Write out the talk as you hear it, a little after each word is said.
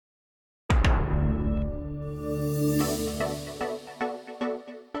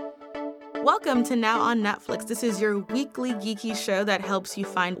Welcome to Now on Netflix. This is your weekly geeky show that helps you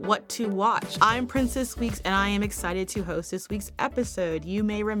find what to watch. I'm Princess Weeks, and I am excited to host this week's episode. You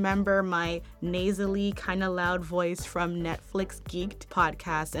may remember my nasally, kind of loud voice from Netflix Geeked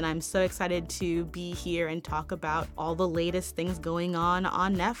podcast, and I'm so excited to be here and talk about all the latest things going on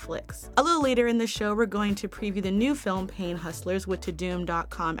Netflix. A little later in the show, we're going to preview the new film Pain Hustlers with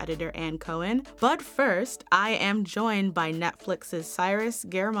Todoom.com editor Ann Cohen. But first, I am joined by Netflix's Cyrus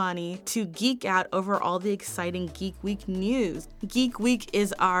Germani to geek out over all the exciting Geek Week news. Geek Week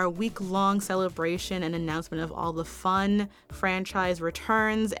is our week-long celebration and announcement of all the fun franchise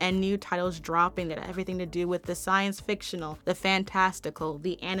returns and new titles dropping that have everything to do with the science fictional, the fantastical,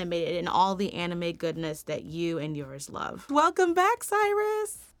 the animated, and all the anime goodness that you and yours love. Welcome back,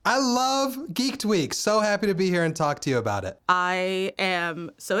 Cyrus! I love Geeked Week. So happy to be here and talk to you about it. I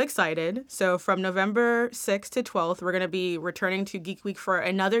am so excited. So from November 6th to 12th, we're going to be returning to Geek Week for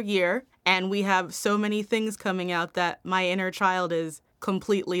another year. And we have so many things coming out that my inner child is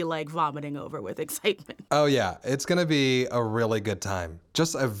completely vomiting over with excitement. Oh yeah, it's going to be a really good time.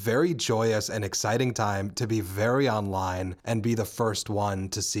 Just a very joyous and exciting time to be very online and be the first one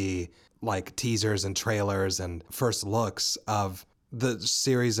to see teasers and trailers and first looks of the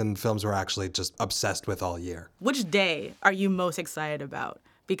series and films we're actually just obsessed with all year. Which day are you most excited about?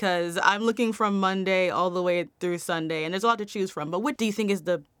 Because I'm looking from Monday all the way through Sunday, and there's a lot to choose from. But what do you think is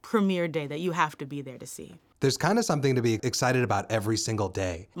the premiere day that you have to be there to see? There's kind of something to be excited about every single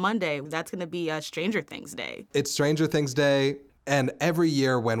day. Monday, that's going to be Stranger Things Day. It's Stranger Things Day. And every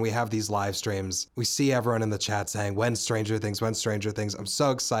year when we have these live streams, we see everyone in the chat saying, when's Stranger Things? When's Stranger Things? I'm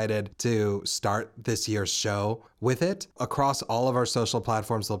so excited to start this year's show with it. Across all of our social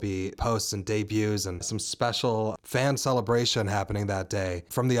platforms, there'll be posts and debuts and some special fan celebration happening that day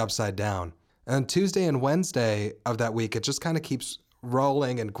from the Upside Down. And Tuesday and Wednesday of that week, it just kind of keeps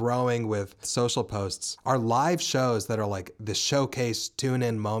rolling and growing with social posts. Our live shows that are the showcase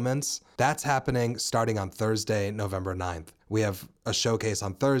tune-in moments, that's happening starting on Thursday, November 9th. We have a showcase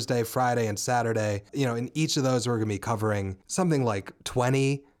on Thursday, Friday, and Saturday. In each of those, we're going to be covering something like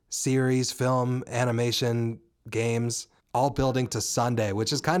 20 series, film, animation, games, all building to Sunday,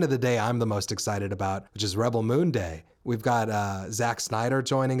 which is kind of the day I'm the most excited about, which is Rebel Moon Day. We've got Zack Snyder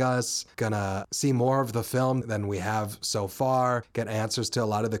joining us, gonna see more of the film than we have so far, get answers to a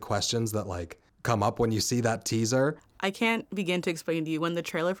lot of the questions that come up when you see that teaser. I can't begin to explain to you, when the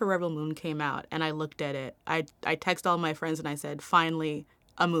trailer for Rebel Moon came out and I looked at it, I texted all my friends and I said, finally,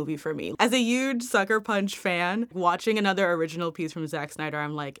 a movie for me. As a huge Sucker Punch fan, watching another original piece from Zack Snyder,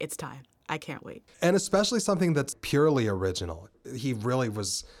 I'm like, it's time. I can't wait. And especially something that's purely original. He really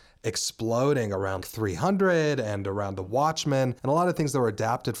was exploding around 300 and around The Watchmen and a lot of things that were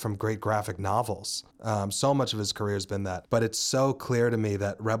adapted from great graphic novels. So much of his career has been that. But it's so clear to me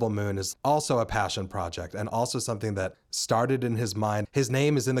that Rebel Moon is also a passion project and also something that started in his mind. His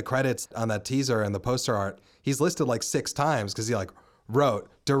name is in the credits on that teaser and the poster art. He's listed 6 times because he wrote,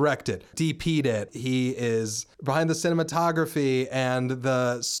 directed, DP'd it. He is behind the cinematography and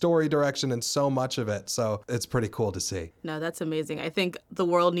the story direction and so much of it. So it's pretty cool to see. No, that's amazing. I think the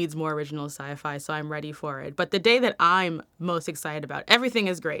world needs more original sci-fi, so I'm ready for it. But the day that I'm most excited about, everything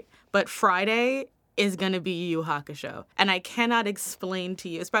is great, but Friday is going to be Yu Yu Hakusho. And I cannot explain to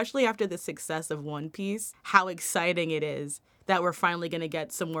you, especially after the success of One Piece, how exciting it is that we're finally going to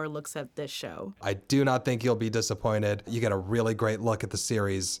get some more looks at this show. I do not think you'll be disappointed. You get a really great look at the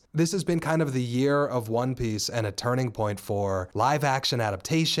series. This has been kind of the year of One Piece and a turning point for live action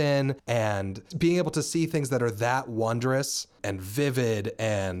adaptation and being able to see things that are that wondrous and vivid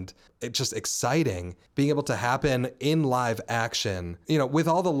and just exciting, being able to happen in live action, with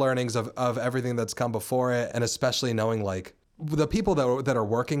all the learnings of everything that's come before it, and especially knowing the people that are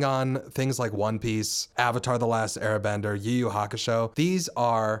working on things like One Piece, Avatar: The Last Airbender, Yu Yu Hakusho, these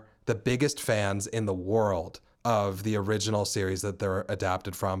are the biggest fans in the world of the original series that they're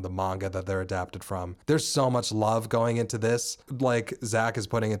adapted from, the manga that they're adapted from. There's so much love going into this, like Zach is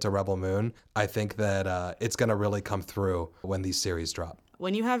putting into Rebel Moon. I think that it's going to really come through when these series drop.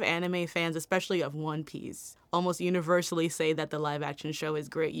 When you have anime fans, especially of One Piece, almost universally say that the live action show is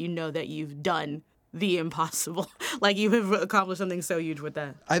great, you know that you've done the impossible. You have accomplished something so huge with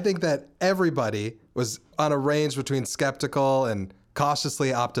that. I think that everybody was on a range between skeptical and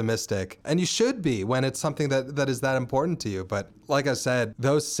cautiously optimistic. And you should be when it's something that is that important to you. But like I said,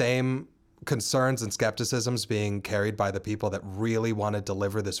 those same concerns and skepticisms being carried by the people that really want to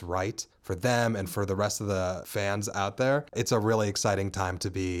deliver this right for them and for the rest of the fans out there, it's a really exciting time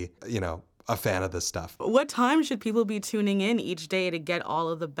to be, a fan of this stuff. What time should people be tuning in each day to get all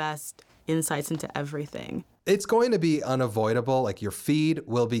of the best insights into everything? It's going to be unavoidable. Like your feed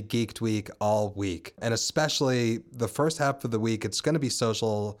will be Geeked Week all week. And especially the first half of the week, it's going to be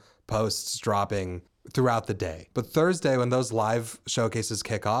social posts dropping throughout the day. But Thursday, when those live showcases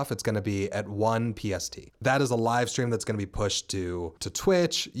kick off, it's going to be at 1 PST. That is a live stream that's going to be pushed to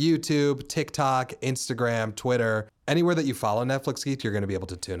Twitch, YouTube, TikTok, Instagram, Twitter. Anywhere that you follow Netflix Geek, you're going to be able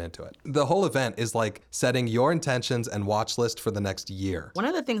to tune into it. The whole event is like setting your intentions and watch list for the next year. One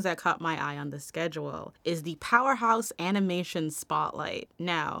of the things that caught my eye on the schedule is the Powerhouse Animation Spotlight.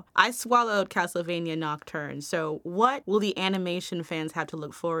 Now, I swallowed Castlevania Nocturne, so what will the animation fans have to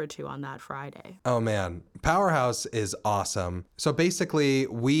look forward to on that Friday? Oh man, Powerhouse is awesome. So basically,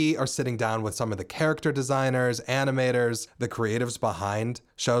 we are sitting down with some of the character designers, animators, the creatives behind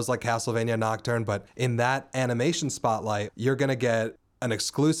shows like Castlevania Nocturne, but in that animation spotlight, you're gonna get an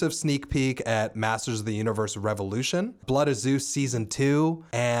exclusive sneak peek at Masters of the Universe Revolution, Blood of Zeus Season 2,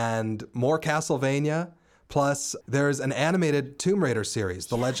 and more Castlevania. Plus, there's an animated Tomb Raider series,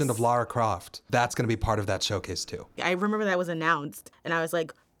 The Legend of Lara Croft. That's gonna be part of that showcase too. I remember that was announced, and I was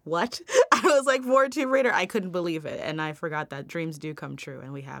like, what? I was like, for Tomb Raider, I couldn't believe it. And I forgot that dreams do come true,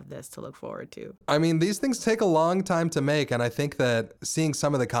 and we have this to look forward to. I mean, these things take a long time to make, and I think that seeing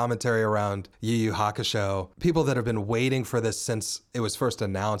some of the commentary around Yu Yu Hakusho, people that have been waiting for this since it was first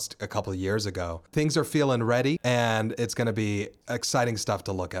announced a couple of years ago, things are feeling ready, and it's going to be exciting stuff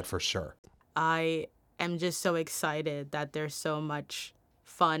to look at for sure. I am just so excited that there's so much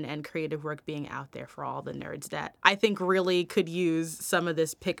fun and creative work being out there for all the nerds that I think really could use some of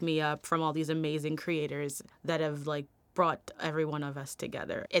this pick-me-up from all these amazing creators that have brought every one of us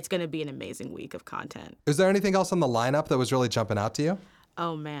together. It's going to be an amazing week of content. Is there anything else on the lineup that was really jumping out to you?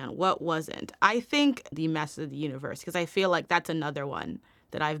 Oh man, what wasn't? I think the Masters of the Universe, because I feel like that's another one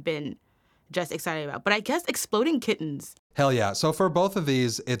that I've been just excited about. But I guess Exploding Kittens. Hell yeah. So for both of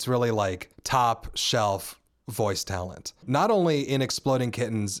these, it's really like top shelf voice talent. Not only in Exploding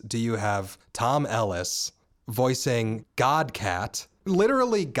Kittens do you have Tom Ellis voicing God Cat,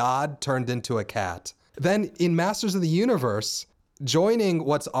 literally God turned into a cat. Then in Masters of the Universe, joining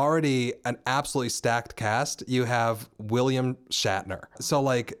what's already an absolutely stacked cast, you have William Shatner. So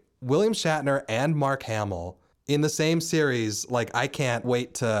William Shatner and Mark Hamill in the same series, I can't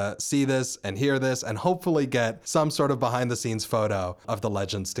wait to see this and hear this and hopefully get some sort of behind the scenes photo of the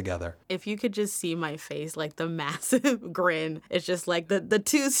legends together. If you could just see my face, the massive grin, it's just the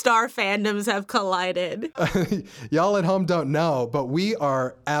two-star fandoms have collided. Y'all at home don't know, but we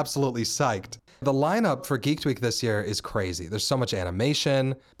are absolutely psyched. The lineup for Geeked Week this year is crazy. There's so much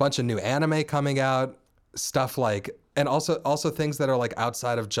animation, bunch of new anime coming out, stuff and also things that are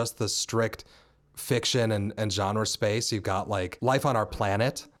outside of just the strict fiction and genre space. You've got Life on Our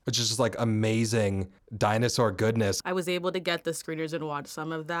Planet, which is just amazing dinosaur goodness. I was able to get the screeners and watch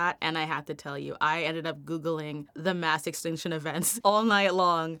some of that, and I have to tell you, I ended up Googling the mass extinction events all night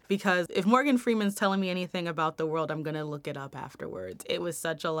long, because if Morgan Freeman's telling me anything about the world, I'm gonna look it up afterwards. It was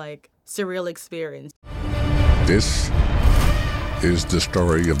such a surreal experience. This is the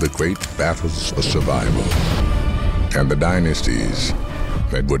story of the great battles of survival and the dynasties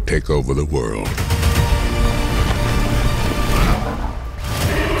that would take over the world.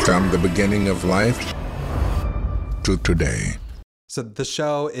 From the beginning of life to today. So the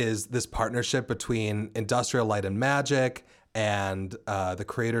show is this partnership between Industrial Light and Magic and the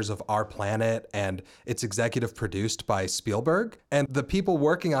creators of Our Planet, and it's executive produced by Spielberg. And the people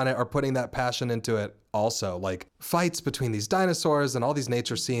working on it are putting that passion into it also. Fights between these dinosaurs and all these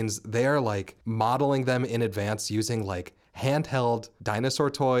nature scenes, they're modeling them in advance using handheld dinosaur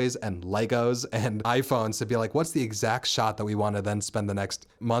toys and Legos and iPhones to be what's the exact shot that we want to then spend the next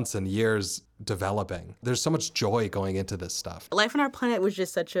months and years developing. There's so much joy going into this stuff. Life on Our Planet was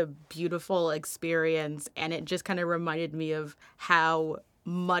just such a beautiful experience, and it just kind of reminded me of how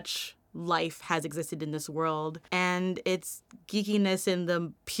much life has existed in this world, and it's geekiness in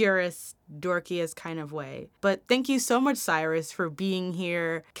the purest, dorkiest kind of way. But thank you so much, Cyrus, for being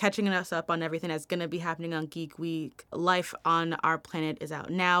here, catching us up on everything that's going to be happening on Geek Week. Life on Our Planet is out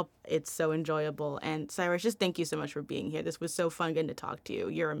now. It's so enjoyable. And Cyrus, just thank you so much for being here. This was so fun getting to talk to you.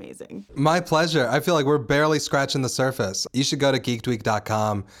 You're amazing. My pleasure. I feel like we're barely scratching the surface. You should go to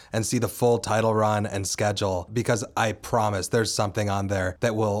geekedweek.com and see the full title run and schedule, because I promise there's something on there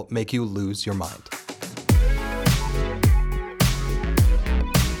that will make you lose your mind.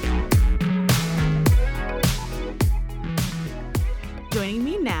 Joining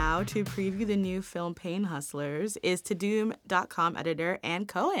me now to preview the new film Pain Hustlers is Tadoom.com editor Ann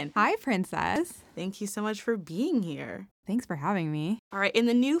Cohen. Hi, Princess. Thank you so much for being here. Thanks for having me. All right, in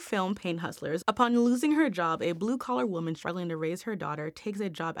the new film Pain Hustlers, upon losing her job, a blue-collar woman struggling to raise her daughter takes a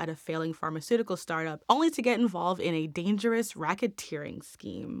job at a failing pharmaceutical startup, only to get involved in a dangerous racketeering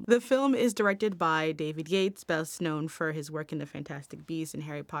scheme. The film is directed by David Yates, best known for his work in the Fantastic Beasts and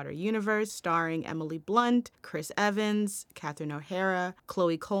Harry Potter universe, starring Emily Blunt, Chris Evans, Catherine O'Hara,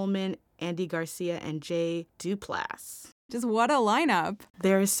 Chloe Coleman, Andy Garcia, and Jay Duplass. Just what a lineup.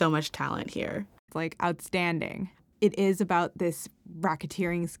 There is so much talent here. It's like outstanding. It is about this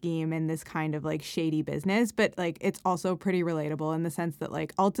racketeering scheme and this kind of like shady business, but like it's also pretty relatable in the sense that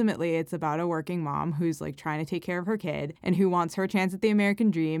like ultimately it's about a working mom who's like trying to take care of her kid and who wants her chance at the American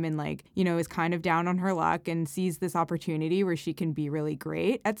dream and like, you know, is kind of down on her luck and sees this opportunity where she can be really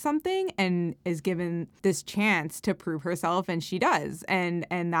great at something and is given this chance to prove herself, and she does. And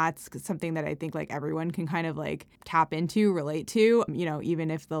that's something that I think like everyone can kind of like tap into, relate to, you know,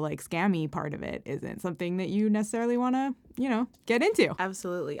 even if the like scammy part of it isn't something that you necessarily want to, you know, get into.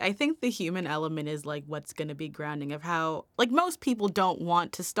 Absolutely. I think the human element is like what's going to be grounding of how like most people don't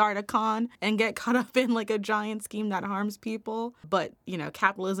want to start a con and get caught up in like a giant scheme that harms people. But, you know,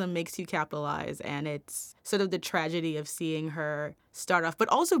 capitalism makes you capitalize, and it's sort of the tragedy of seeing her start off, but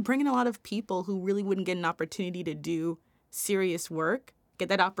also bringing a lot of people who really wouldn't get an opportunity to do serious work get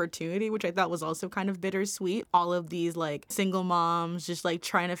that opportunity, which I thought was also kind of bittersweet. All of these like single moms just like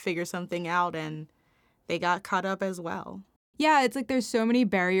trying to figure something out, and they got caught up as well. Yeah, it's like there's so many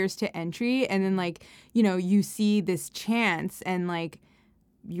barriers to entry, and then like, you know, you see this chance and like,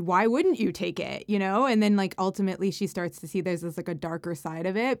 why wouldn't you take it, you know? And then like ultimately she starts to see there's this like a darker side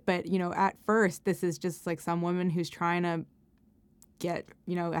of it. But, you know, at first this is just like some woman who's trying to get,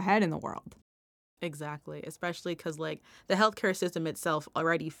 you know, ahead in the world. Exactly, especially because like the healthcare system itself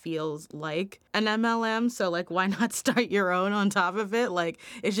already feels like an MLM, so like why not start your own on top of it? Like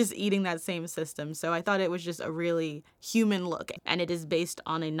it's just eating that same system. So I thought it was just a really human look, and it is based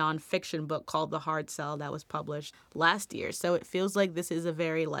on a nonfiction book called The Hard Sell that was published last year. So it feels like this is a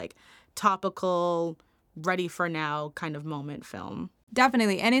very like topical, ready for now kind of moment film.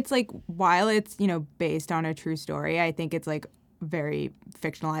 Definitely. And it's like, while it's, you know, based on a true story, I think it's like very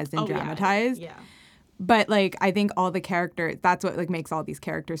fictionalized and dramatized. Yeah. But like I think all the characters, that's what like makes all these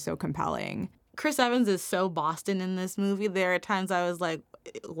characters so compelling. Chris Evans is so Boston in this movie. There are times I was like,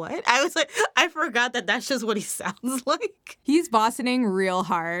 what? I was like, I forgot that that's just what he sounds like. He's Bostoning real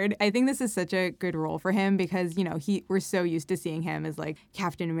hard. I think this is such a good role for him because, you know, we're so used to seeing him as like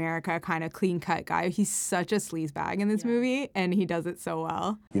Captain America, kind of clean cut guy. He's such a sleazebag in this movie, and he does it so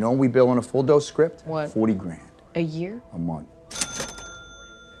well. You know what we bill on a full dose script? What? 40 grand. A year? A month.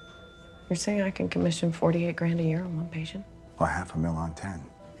 You're saying I can commission 48 grand a year on one patient? Or $500,000 on 10.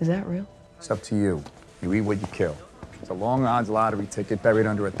 Is that real? It's up to you. You eat what you kill. It's a long odds lottery ticket buried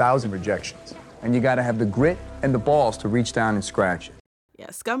under 1,000 rejections. And you gotta have the grit and the balls to reach down and scratch it. Yeah,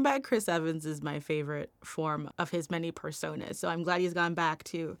 Scumbag Chris Evans is my favorite form of his many personas. So I'm glad he's gone back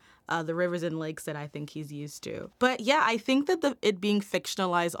to the rivers and lakes that I think he's used to. But yeah, I think that it being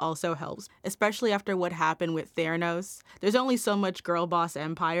fictionalized also helps, especially after what happened with Theranos. There's only so much girl boss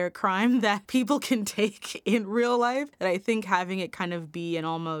empire crime that people can take in real life that I think having it kind of be an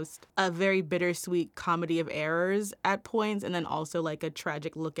almost a very bittersweet comedy of errors at points, and then also like a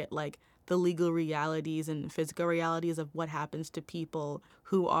tragic look at like the legal realities and physical realities of what happens to people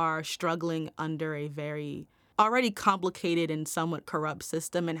who are struggling under a very already complicated and somewhat corrupt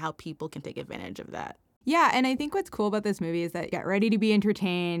system, and how people can take advantage of that. Yeah, and I think what's cool about this movie is that get ready to be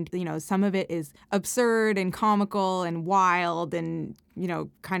entertained. You know, some of it is absurd and comical and wild and, you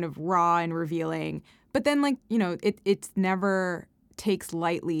know, kind of raw and revealing. But then, like, you know, it's never takes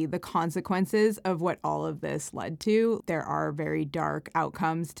lightly the consequences of what all of this led to. There are very dark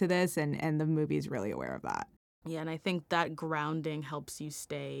outcomes to this, and the movie's really aware of that. Yeah, and I think that grounding helps you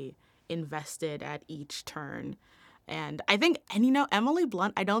stay invested at each turn. And I think, and you know, Emily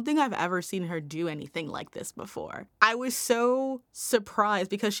Blunt, I don't think I've ever seen her do anything like this before. I was so surprised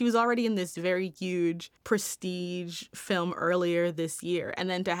because she was already in this very huge prestige film earlier this year. And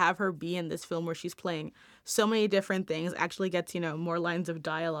then to have her be in this film where she's playing so many different things, actually gets, you know, more lines of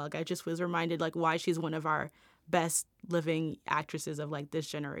dialogue. I just was reminded like why she's one of our best living actresses of like this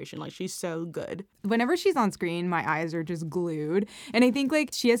generation. Like she's so good. Whenever she's on screen, my eyes are just glued. And I think like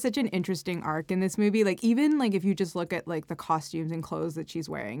she has such an interesting arc in this movie. Like even like if you just look at like the costumes and clothes that she's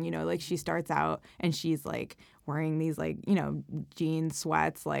wearing, you know, like she starts out and she's like wearing these like, you know, jeans,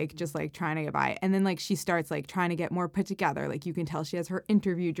 sweats, like just like trying to get by. And then like she starts like trying to get more put together. Like you can tell she has her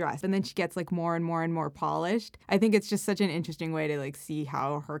interview dress, and then she gets like more and more and more polished. I think it's just such an interesting way to like see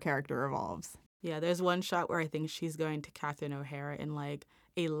how her character evolves. Yeah, there's one shot where I think she's going to Catherine O'Hara in like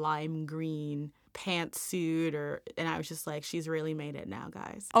a lime green pantsuit and I was just like, she's really made it now,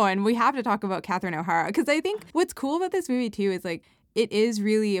 guys. Oh, and we have to talk about Catherine O'Hara, because I think what's cool about this movie too is like it is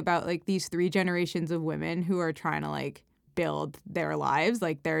really about like these 3 generations of women who are trying to like build their lives.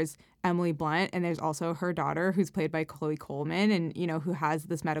 Like there's Emily Blunt, and there's also her daughter, who's played by Chloe Coleman, and who has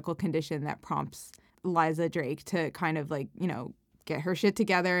this medical condition that prompts Liza Drake to kind of like get her shit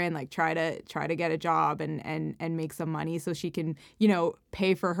together and like try to get a job and make some money so she can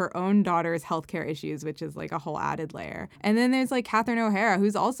pay for her own daughter's healthcare issues, which is like a whole added layer. And then there's like Catherine O'Hara,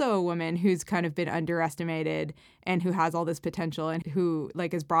 who's also a woman who's kind of been underestimated and who has all this potential and who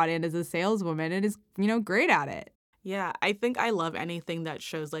like is brought in as a saleswoman and is great at it. Yeah, I think I love anything that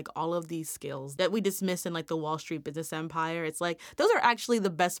shows like all of these skills that we dismiss in like the Wall Street business empire. It's like those are actually the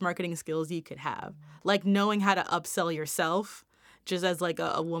best marketing skills you could have. Like knowing how to upsell yourself just as like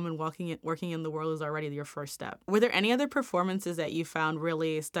a woman working in the world is already your first step. Were there any other performances that you found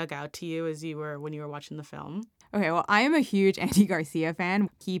really stuck out to you when you were watching the film? Okay, well, I am a huge Andy Garcia fan.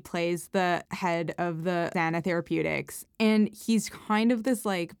 He plays the head of the Xana Therapeutics, and he's kind of this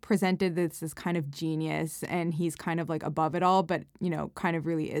like presented as this kind of genius, and he's kind of like above it all, but kind of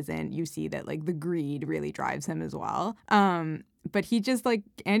really isn't. You see that like the greed really drives him as well. But he just like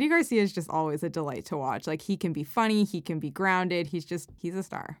Andy Garcia is just always a delight to watch. Like he can be funny, he can be grounded. He's a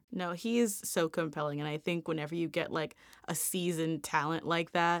star. No, he is so compelling, and I think whenever you get like a seasoned talent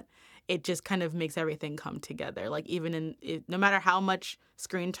like that, it just kind of makes everything come together. Like even no matter how much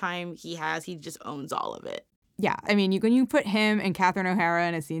screen time he has, he just owns all of it. Yeah, I mean, when you put him and Catherine O'Hara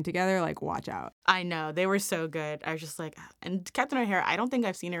in a scene together, like, watch out. I know. They were so good. I was just like, and Catherine O'Hara, I don't think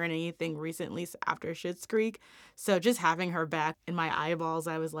I've seen her in anything recently after Schitt's Creek. So just having her back in my eyeballs,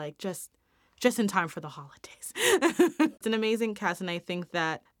 I was like, just in time for the holidays. It's an amazing cast, and I think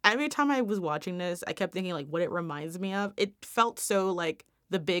that every time I was watching this, I kept thinking, like, what it reminds me of. It felt so, like,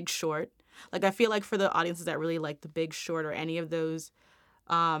 The Big Short. Like, I feel like for the audiences that really like The Big Short or any of those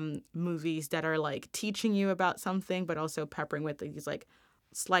movies that are like teaching you about something but also peppering with these like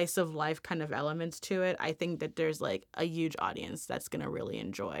slice of life kind of elements to it, I think that there's like a huge audience that's gonna really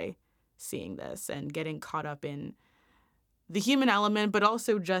enjoy seeing this and getting caught up in the human element, but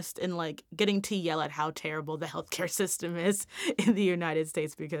also just in like getting to yell at how terrible the healthcare system is in the United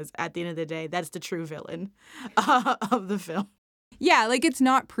States, because at the end of the day, that's the true villain of the film. Yeah, like it's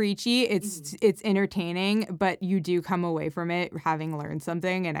not preachy, it's entertaining, but you do come away from it having learned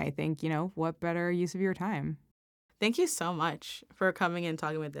something, and I think, what better use of your time? Thank you so much for coming and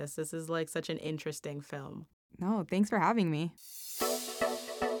talking with this. This is like such an interesting film. No, thanks for having me.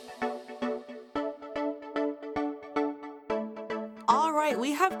 All right,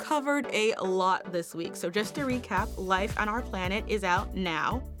 we have covered a lot this week. So just to recap, Life on Our Planet is out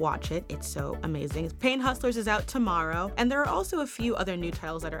now. Watch it. It's so amazing. Pain Hustlers is out tomorrow. And there are also a few other new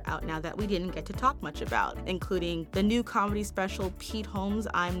titles that are out now that we didn't get to talk much about, including the new comedy special Pete Holmes'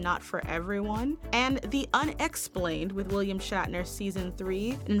 I'm Not For Everyone, and The Unexplained with William Shatner Season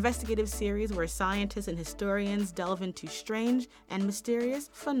 3, an investigative series where scientists and historians delve into strange and mysterious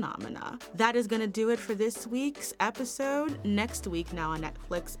phenomena. That is going to do it for this week's episode. Next week, now on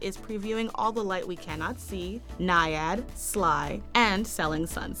Netflix, is previewing All the Light We Cannot See, Naiad, Sly, and Selling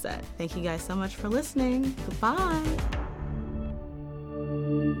Sunset. Thank you guys so much for listening. Goodbye.